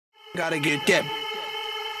Gotta get dip.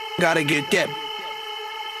 Gotta get dip.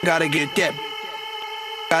 Gotta get dip.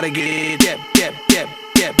 Gotta get dip, dip, dip,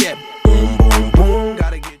 dip, dip. Boom, boom, boom.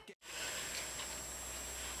 Gotta get dip.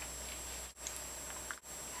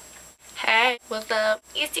 Hey, what's up?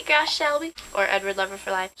 It's your girl Shelby, or Edward Lover for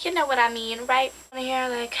Life. You know what I mean, right? I wanna hear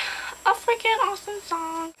like a freaking awesome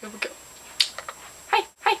song. Here we go. Hi,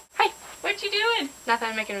 hi, hi. What you doing? Nothing,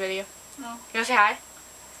 I'm making a video. Oh. You wanna say hi?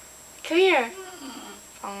 Come here.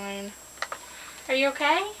 Fine. Are you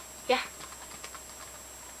okay? Yeah.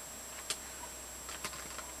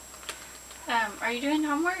 Are you doing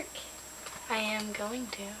homework? I am going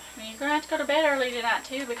to. I mean, you're gonna have to go to bed early tonight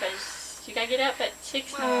too because you gotta get up at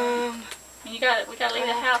 6 in the morning. And we gotta leave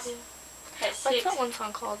the house at 6. What's that one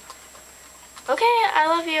song called? Okay, I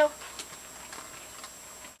love you.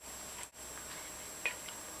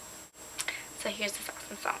 So here's this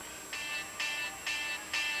awesome song.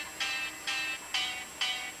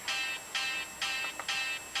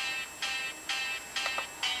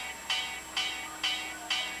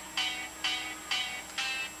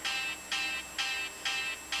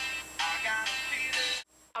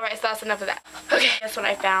 Alright, so that's enough of that. Okay, guess what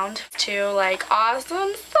I found? Two, like,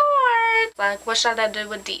 awesome swords. Like, what should I do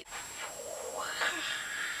with these?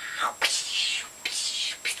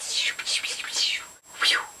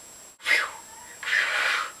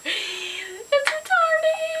 It's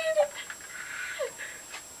retarded!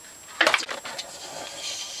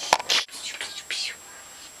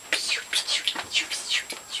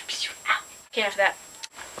 Okay, enough of that.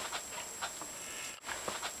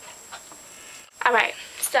 Alright.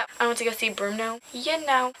 So, I went to go see Bruno, and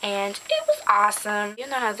it was awesome.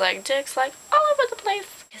 Has like dicks like all over the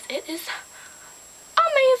place. Because it is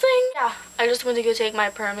amazing. Yeah, I just went to go take my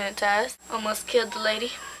permit test. Almost killed the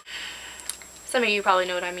lady. Some of you probably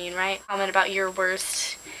know what I mean, right? Comment about your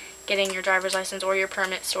worst getting your driver's license or your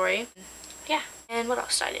permit story. Yeah, and what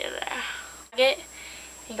else did I do there?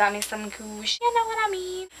 He got me some goosh. You know what I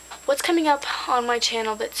mean. What's coming up on my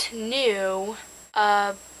channel that's new?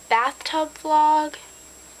 A bathtub vlog.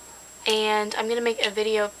 And I'm gonna make a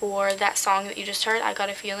video for that song that you just heard, I Got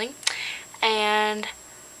a Feeling. And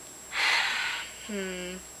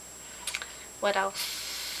what else?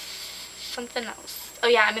 Something else. Oh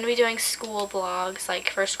yeah, I'm gonna be doing school vlogs, like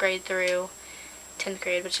 1st grade through 10th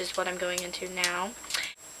grade, which is what I'm going into now.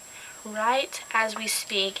 Right as we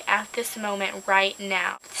speak, at this moment right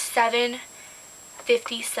now,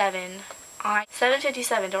 7:57.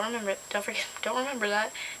 7:57. Don't remember that.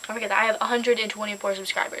 Don't forget that I have 124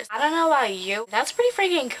 subscribers. I don't know about you. That's pretty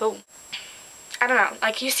freaking cool. I don't know.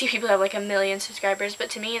 Like, you see people have like 1 million subscribers, but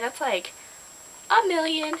to me that's like 1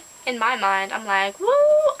 million in my mind. I'm like, woo!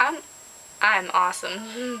 I'm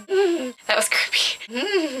awesome. That was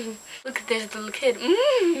creepy. Look at this little kid.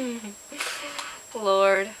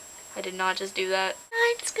 Lord, I did not just do that.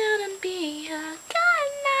 It's gonna be a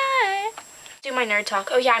good night. Do my nerd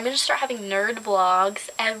talk. Oh yeah, I'm gonna start having nerd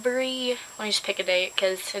vlogs let me just pick a date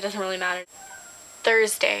because it doesn't really matter.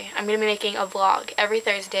 Thursday. I'm gonna be making a vlog every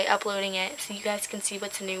Thursday, uploading it so you guys can see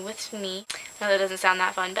what's new with me. I know that doesn't sound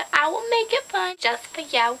that fun, but I will make it fun just for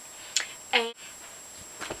you. And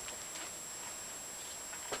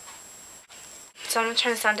so I'm not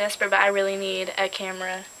trying to sound desperate, but I really need a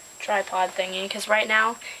camera tripod thingy because right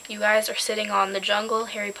now you guys are sitting on The Jungle,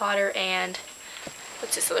 Harry Potter, and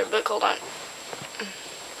what's this other book? Hold on.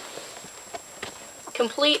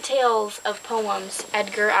 Complete Tales of Poems,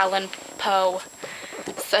 Edgar Allan Poe.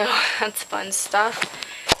 So that's fun stuff.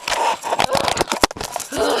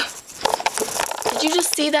 Did you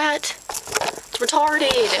just see that? It's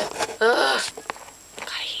retarded. God,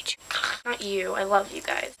 I hate you. Not you. I love you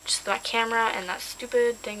guys. Just that camera and that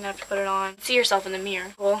stupid thing that I have to put it on. See yourself in the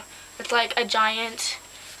mirror. Well, it's like a giant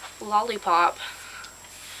lollipop.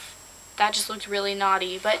 That just looked really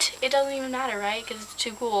naughty, but it doesn't even matter, right? Because it's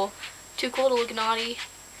too cool. Too cool to look naughty.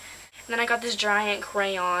 And then I got this giant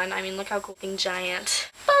crayon. I mean, look how cool.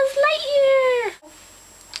 Giant. Buzz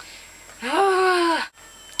Lightyear!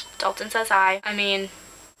 Dalton says hi. I mean,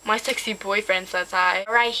 my sexy boyfriend says hi.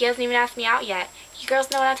 Alright, he hasn't even asked me out yet. You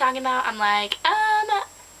girls know what I'm talking about? I'm like,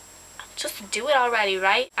 just do it already,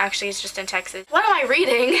 right? Actually, it's just in Texas. What am I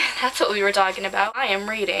reading? That's what we were talking about. I am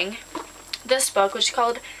reading this book, which is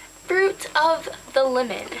called Fruit of the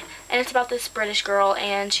Lemon, and it's about this British girl,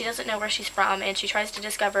 and she doesn't know where she's from, and she tries to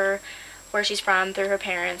discover where she's from through her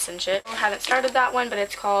parents and shit. I haven't started that one, but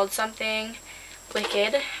it's called something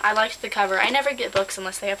wicked. I liked the cover. I never get books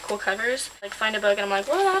unless they have cool covers. Like, find a book and I'm like,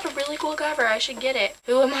 well, that has a really cool cover, I should get it.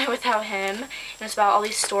 Who am I without him? And it's about all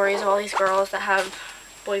these stories of all these girls that have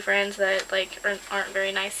boyfriends that like aren't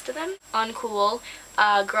very nice to them. Uncool.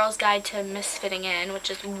 Girl's Guide to Misfitting In, which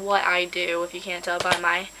is what I do if you can't tell by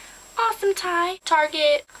my awesome tie.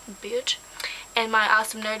 Target, bitch. And my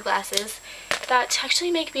awesome nerd glasses that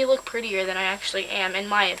actually make me look prettier than I actually am, in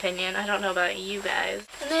my opinion. I don't know about you guys.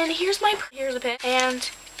 And then here's a pin, and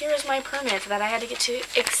here's my permit that I had to get to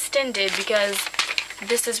extended because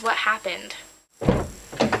this is what happened.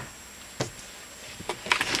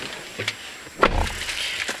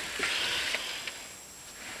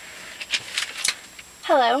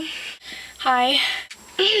 Hello. Hi.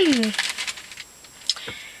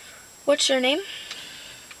 What's your name?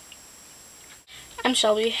 I'm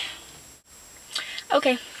Shelby.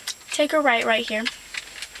 Okay, take a right here.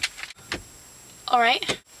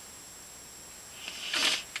 Alright.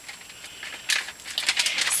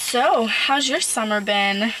 So, how's your summer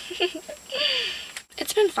been?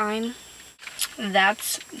 It's been fine.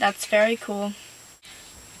 That's very cool.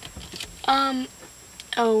 I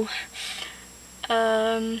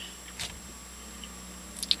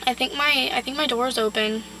think my door's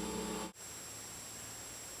open.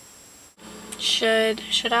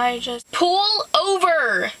 Should I just pull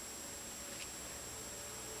over?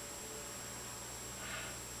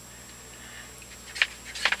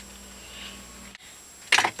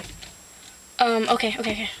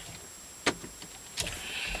 Okay.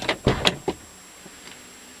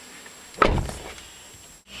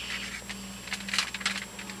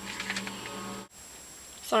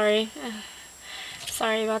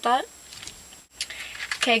 Sorry about that.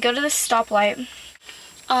 Okay, go to the stoplight.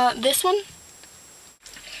 This one?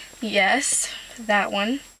 Yes, that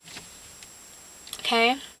one.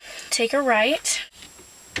 Okay, take a right.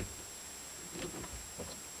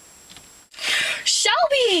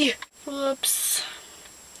 Shelby! Whoops.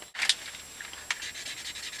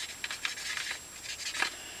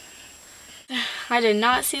 I did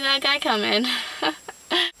not see that guy coming.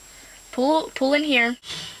 Pull in here.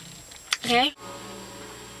 Okay?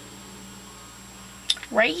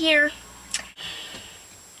 Right here.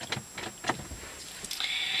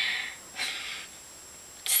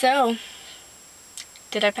 So,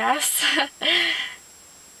 did I pass?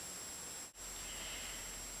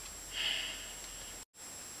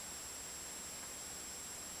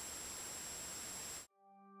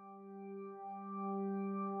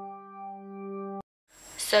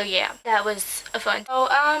 So yeah, that was a fun. So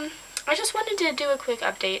I just wanted to do a quick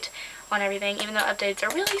update on everything, even though updates are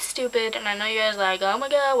really stupid, and I know you guys are like, oh my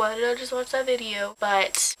god, why did I just watch that video?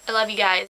 But I love you guys.